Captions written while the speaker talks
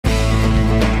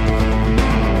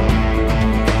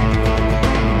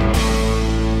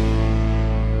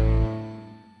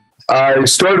I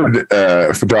started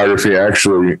photography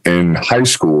actually in high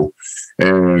school,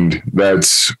 and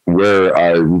that's where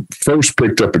I first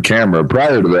picked up a camera.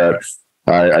 Prior to that,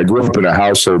 I grew up in a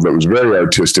household that was very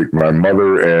artistic. My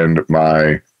mother and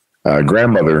my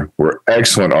grandmother were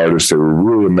excellent artists. They were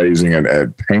really amazing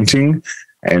at painting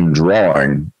and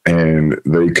drawing, and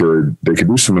they could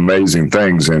do some amazing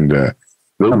things. And they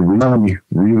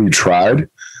really tried.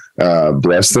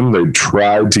 Bless them. They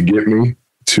tried to get me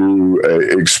to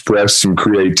express some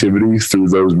creativity through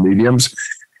those mediums.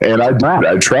 And I did.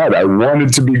 I tried. I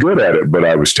wanted to be good at it, but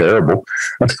I was terrible.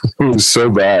 It was so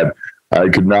bad. I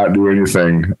could not do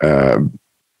anything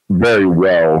very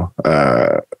well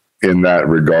in that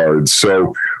regard.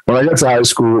 So when I got to high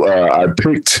school, I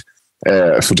picked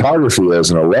photography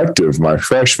as an elective my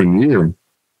freshman year.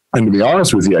 And to be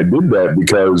honest with you, I did that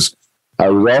because I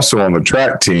was also on the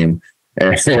track team,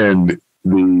 and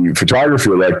the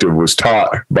photography elective was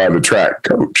taught by the track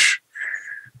coach.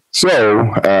 So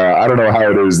I don't know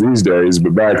how it is these days,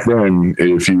 but back then,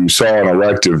 if you saw an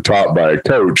elective taught by a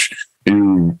coach,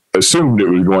 you assumed it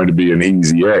was going to be an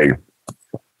easy A.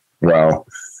 Well,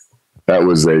 that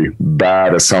was a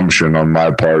bad assumption on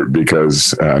my part,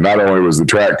 because not only was the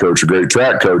track coach a great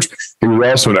track coach, he was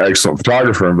also an excellent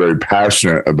photographer and very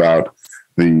passionate about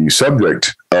the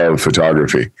subject of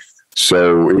photography.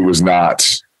 So it was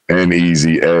not an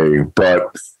easy A.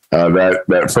 But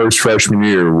that first freshman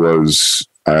year was,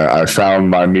 I found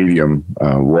my medium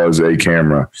was a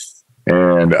camera.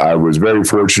 And I was very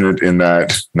fortunate in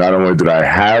that not only did I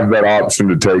have that option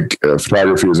to take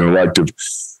photography as an elective,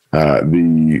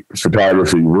 the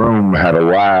photography room had a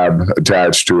lab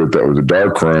attached to it that was a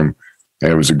dark room,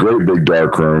 and it was a great big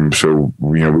dark room. So,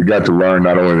 we got to learn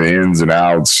not only the ins and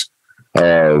outs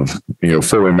of,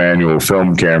 fully manual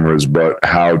film cameras, but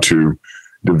how to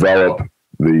develop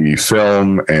the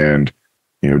film and,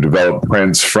 develop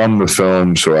prints from the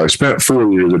film. So I spent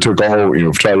 4 years. I took all,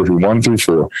 photography 1 through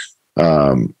 4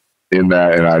 in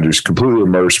that, and I just completely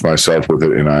immersed myself with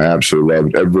it. And I absolutely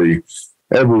loved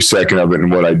every second of it.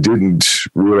 And what I didn't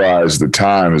realize at the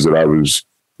time is that I was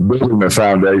building the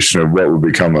foundation of what would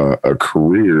become a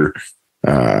career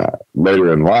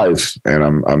later in life. And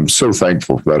I'm so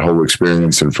thankful for that whole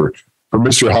experience, and for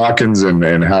Mr. Hawkins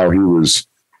and how he was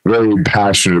very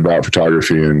passionate about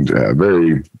photography and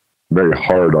very, very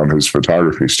hard on his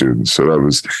photography students. So that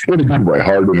was in a good way,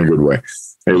 hard in a good way.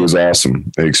 It was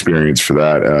awesome experience for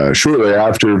that. Shortly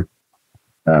after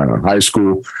high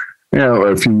school,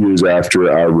 a few years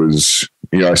after, I was,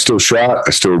 I still shot.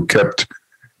 I still kept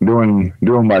doing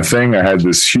my thing. I had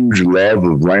this huge love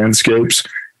of landscapes,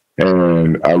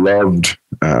 and I loved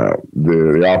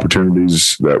the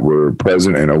opportunities that were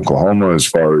present in Oklahoma as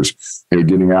far as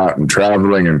getting out and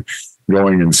traveling and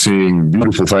going and seeing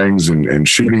beautiful things and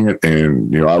shooting it.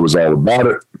 And, I was all about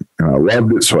it, and I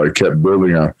loved it. So I kept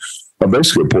building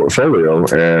basically a portfolio,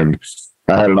 and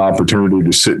I had an opportunity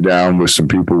to sit down with some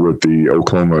people with the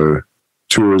Oklahoma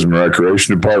Tourism and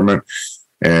Recreation Department,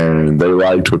 and they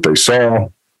liked what they saw.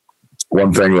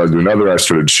 One thing led to another. I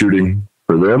started shooting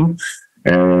for them,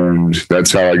 and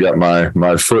that's how I got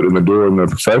my foot in the door in the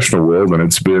professional world. And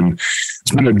it's been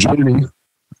a journey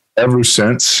ever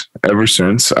since.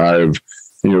 I've,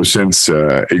 since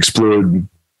explored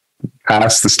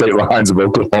past the state lines of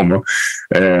Oklahoma,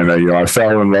 and I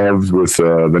fell in love with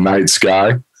the night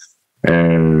sky.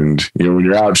 And when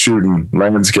you're out shooting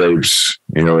landscapes,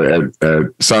 at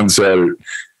sunset,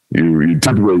 you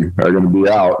typically are going to be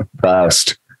out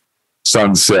past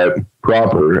sunset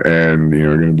proper, and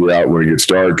you're going to be out when it gets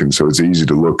dark, and so it's easy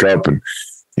to look up and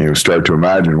start to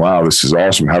imagine, wow, this is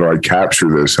awesome. How do I capture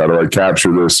this? How do I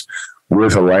capture this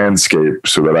with a landscape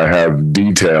so that I have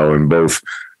detail in both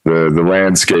the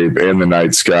landscape and the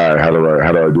night sky? How do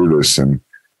I do this? And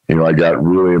I got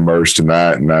really immersed in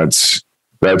that, and that's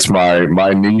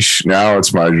my niche now.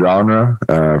 It's my genre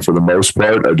for the most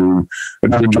part. I do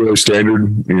enjoy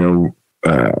standard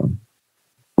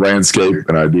landscape,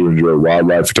 and I do enjoy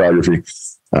wildlife photography.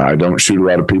 I don't shoot a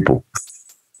lot of people.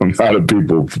 I'm not a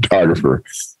people photographer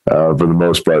for the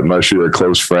most part, unless you're a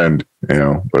close friend,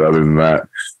 but other than that,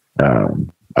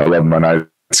 I love my night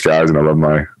skies, and I love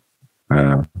my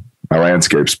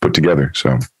landscapes put together.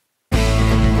 So